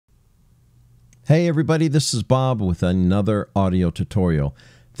Hey everybody, this is Bob with another audio tutorial.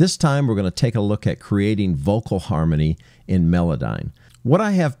 This time we're going to take a look at creating vocal harmony in Melodyne. What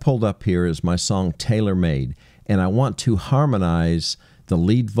I have pulled up here is my song Tailor Made, and I want to harmonize the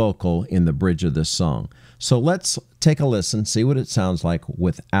lead vocal in the bridge of this song. So let's take a listen, see what it sounds like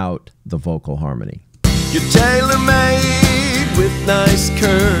without the vocal harmony. You're tailor-made with nice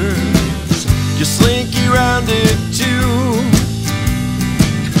curves. You're slinky rounded too.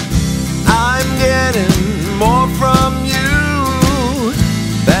 I'm getting more from you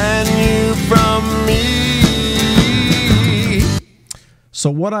than you from me. So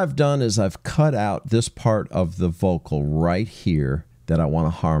what I've done is I've cut out this part of the vocal right here that I want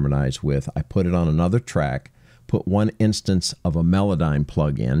to harmonize with. I put it on another track, put one instance of a Melodyne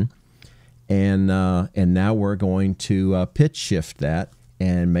plug-in, and now we're going to pitch shift that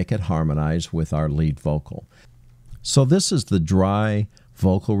and make it harmonize with our lead vocal. So this is the dry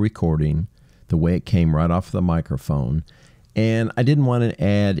vocal recording, the way it came right off the microphone. And I didn't want to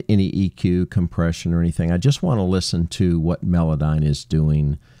add any EQ, compression, or anything. I just want to listen to what Melodyne is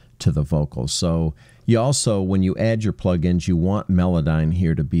doing to the vocals. So you also, when you add your plugins, you want Melodyne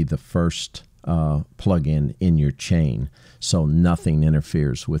here to be the first plugin in your chain, so nothing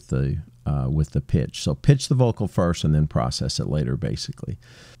interferes with the pitch. So pitch the vocal first and then process it later, basically.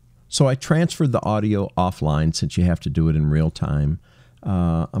 So I transferred the audio offline since you have to do it in real time.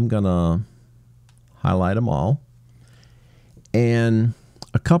 I'm going to highlight them all. And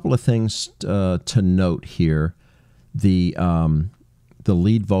a couple of things to note here. The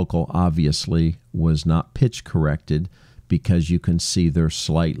lead vocal obviously was not pitch corrected because you can see they're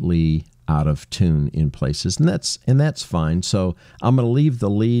slightly out of tune in places, and that's fine. So I'm going to leave the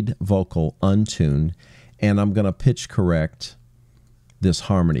lead vocal untuned, and I'm going to pitch correct this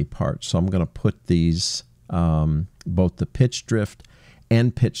harmony part. So I'm going to put these both the pitch drift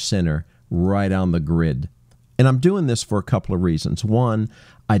and pitch center right on the grid. And I'm doing this for a couple of reasons. One,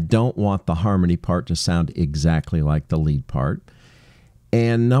 I don't want the harmony part to sound exactly like the lead part.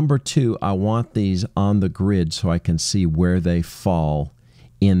 And number two, I want these on the grid so I can see where they fall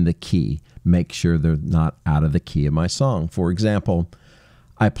in the key. Make sure they're not out of the key of my song. For example,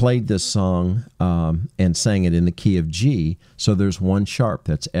 I played this song and sang it in the key of G, so there's one sharp,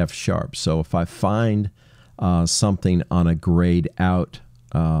 that's F sharp. So if I find something on a grayed out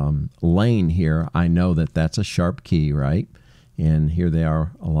lane here, I know that that's a sharp key, right? And here they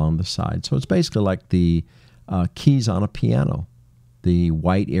are along the side. So it's basically like the keys on a piano. The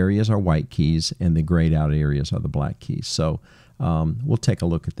white areas are white keys and the grayed out areas are the black keys. So we'll take a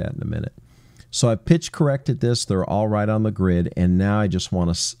look at that in a minute. So I pitch corrected this. They're all right on the grid. And now I just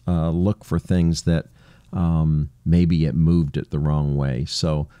want to look for things that maybe it moved it the wrong way.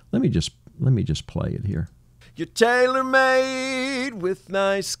 So let me just play it here. You're tailor-made with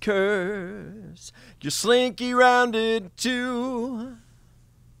nice curves. You're slinky rounded too.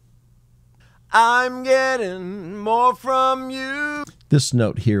 I'm getting more from you. This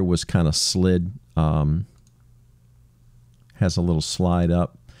note here was kind of slid, has a little slide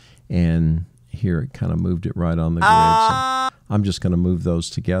up, and here it kind of moved it right on the grid. So I'm just going to move those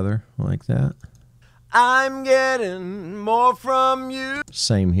together like that. I'm getting more from you.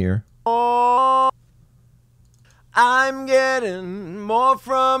 Same here. I'm getting more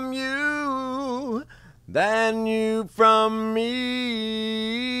from you than you from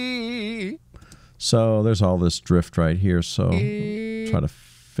me. So there's all this drift right here, so try to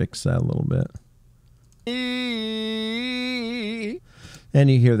fix that a little bit. And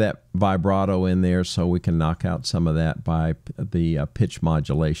you hear that vibrato in there, so we can knock out some of that by the pitch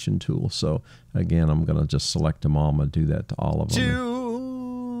modulation tool. So again, I'm going to just select them all. I'm going to do that to all of them.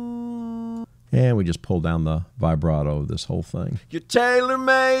 And we just pull down the vibrato of this whole thing. You're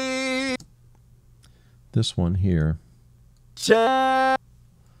tailor-made. This one here. It's going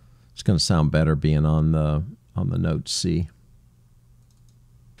to sound better being on the note C.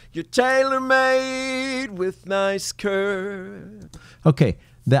 You're tailor-made with nice curves. Okay,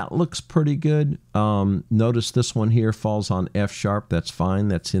 that looks pretty good. Notice this one here falls on F sharp. That's fine.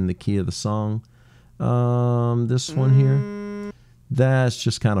 That's in the key of the song. This one here, that's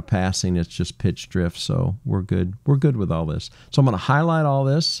just kind of passing. It's just pitch drift, so we're good. We're good with all this. So I'm going to highlight all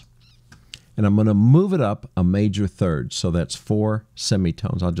this, and I'm going to move it up a major third. So that's 4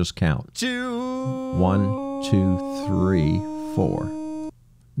 semitones. I'll just count. 1, 2, 3, 4.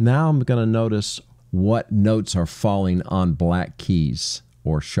 Now I'm going to notice what notes are falling on black keys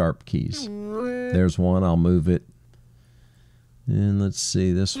or sharp keys. There's one. I'll move it. And let's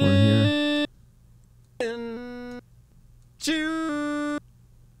see this one here.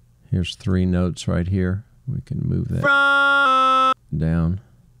 Here's 3 notes right here. We can move that down.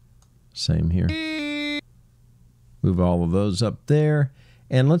 Same here. Move all of those up there.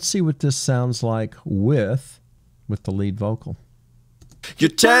 And let's see what this sounds like with the lead vocal. You're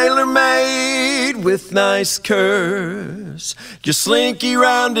tailor-made with nice curves. You're slinky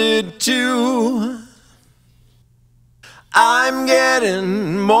rounded too. I'm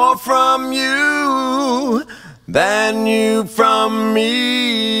getting more from you than you from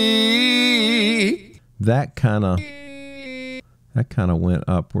me. That kind of went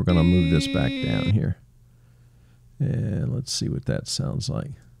up. We're going to move this back down here. And let's see what that sounds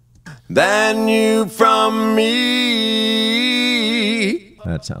like. Than you from me.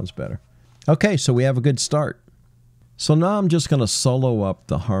 That sounds better. Okay, so we have a good start. So now I'm just going to solo up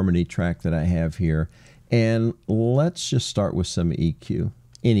the harmony track that I have here. And let's just start with some EQ.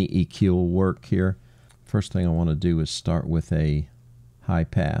 Any EQ will work here. First thing I want to do is start with a high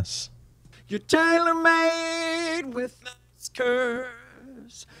pass. You're tailor-made with nice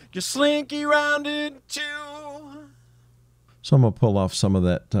curves. You're slinky rounded too. So I'm going to pull off some of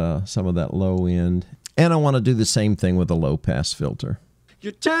that low end. And I want to do the same thing with a low pass filter.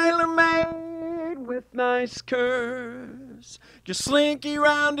 You're tailor-made with nice curves. You're slinky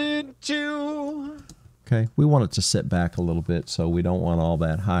rounded too. Okay, we want it to sit back a little bit, so we don't want all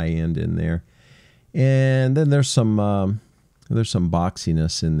that high end in there. And then there's some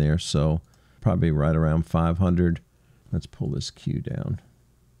boxiness in there, so probably right around 500. Let's pull this Q down.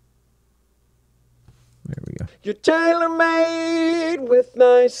 There we go. You're tailor-made with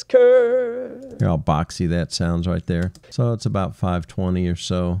nice curves. Hear how boxy that sounds right there. So it's about 520 or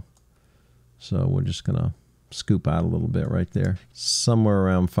so. So we're just going to scoop out a little bit right there. Somewhere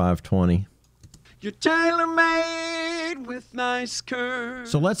around 520. You're tailor-made with nice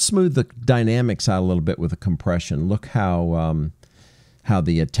curves. So let's smooth the dynamics out a little bit with a compression. Look how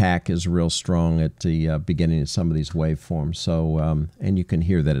the attack is real strong at the beginning of some of these waveforms. So and you can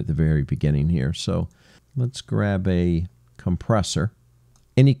hear that at the very beginning here. So let's grab a compressor.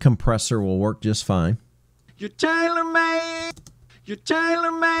 Any compressor will work just fine. You're tailor-made. You're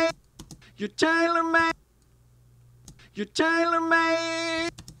tailor-made. You're tailor-made. You're tailor-made.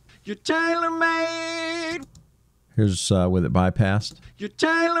 You're tailor-made. Here's with it bypassed. You're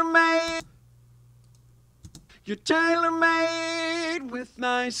tailor-made. You're tailor-made with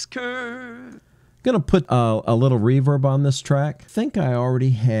nice curves. Gonna put a little reverb on this track. I think I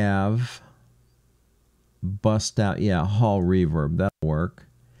already have bust out, yeah, hall reverb. That'll work.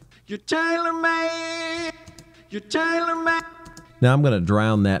 You're tailor-made. You're tailor-made. Now I'm going to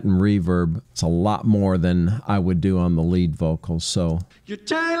drown that in reverb. It's a lot more than I would do on the lead vocals, so You're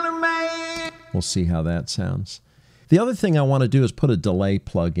tailor-made. We'll see how that sounds. The other thing I want to do is put a delay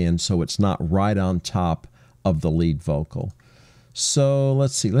plug in so it's not right on top of the lead vocal. So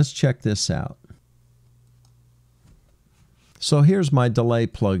let's see, let's check this out. So here's my delay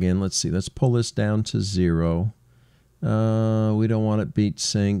plug-in. Let's see, let's pull this down to 0. We don't want it beat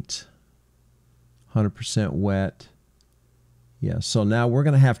synced. 100% wet. Yeah, so now we're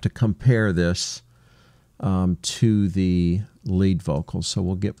going to have to compare this to the lead vocal. So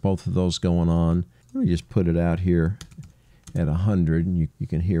we'll get both of those going on. Let me just put it out here at 100, and you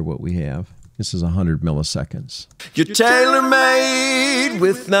can hear what we have. This is 100 milliseconds. You're tailor-made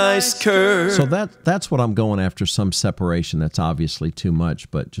with nice curves. So that's what I'm going after, some separation. That's obviously too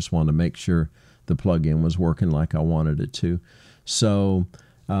much, but just wanted to make sure the plug-in was working like I wanted it to. So,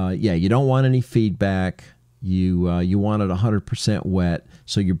 yeah, you don't want any feedback. You want it 100% wet,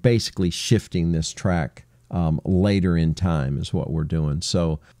 so you're basically shifting this track later in time is what we're doing.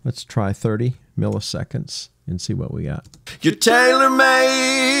 So let's try 30 milliseconds and see what we got. You're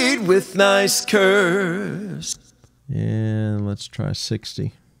tailor-made with nice curves. And let's try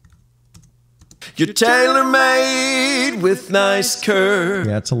 60. You're tailor-made with nice curves.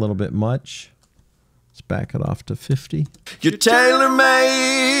 Yeah, it's a little bit much. Let's back it off to 50. You're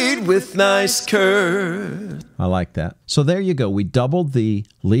tailor-made with nice curves. I like that. So there you go. We doubled the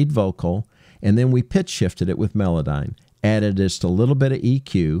lead vocal, and then we pitch shifted it with Melodyne. Added just a little bit of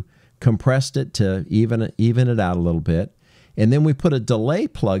EQ, compressed it to even it out a little bit, and then we put a delay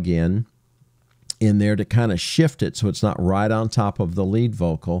plug in there to kind of shift it so it's not right on top of the lead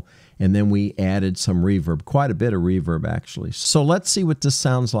vocal, and then we added some reverb, quite a bit of reverb actually. So let's see what this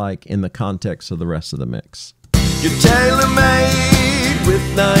sounds like in the context of the rest of the mix. You're tailor-made with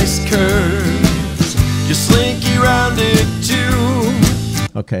nice curves. You're slinky rounded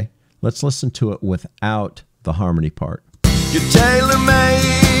too. Okay, let's listen to it without the harmony part. You're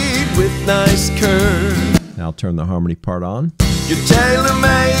tailor-made with nice curves. Now I'll turn the harmony part on. You're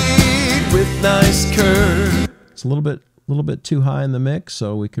tailor-made with nice curves. It's a little bit too high in the mix,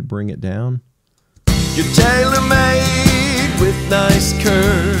 so we could bring it down. You're tailor-made with nice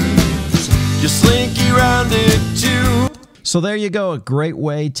curves. You're slinky rounded too. So there you go, a great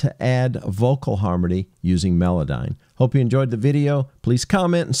way to add vocal harmony using Melodyne. Hope you enjoyed the video. Please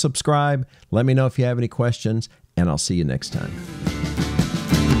comment and subscribe. Let me know if you have any questions, and I'll see you next time.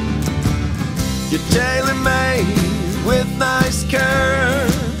 You're tailor-made with nice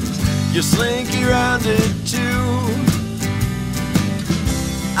curves. You're slinky rounded too.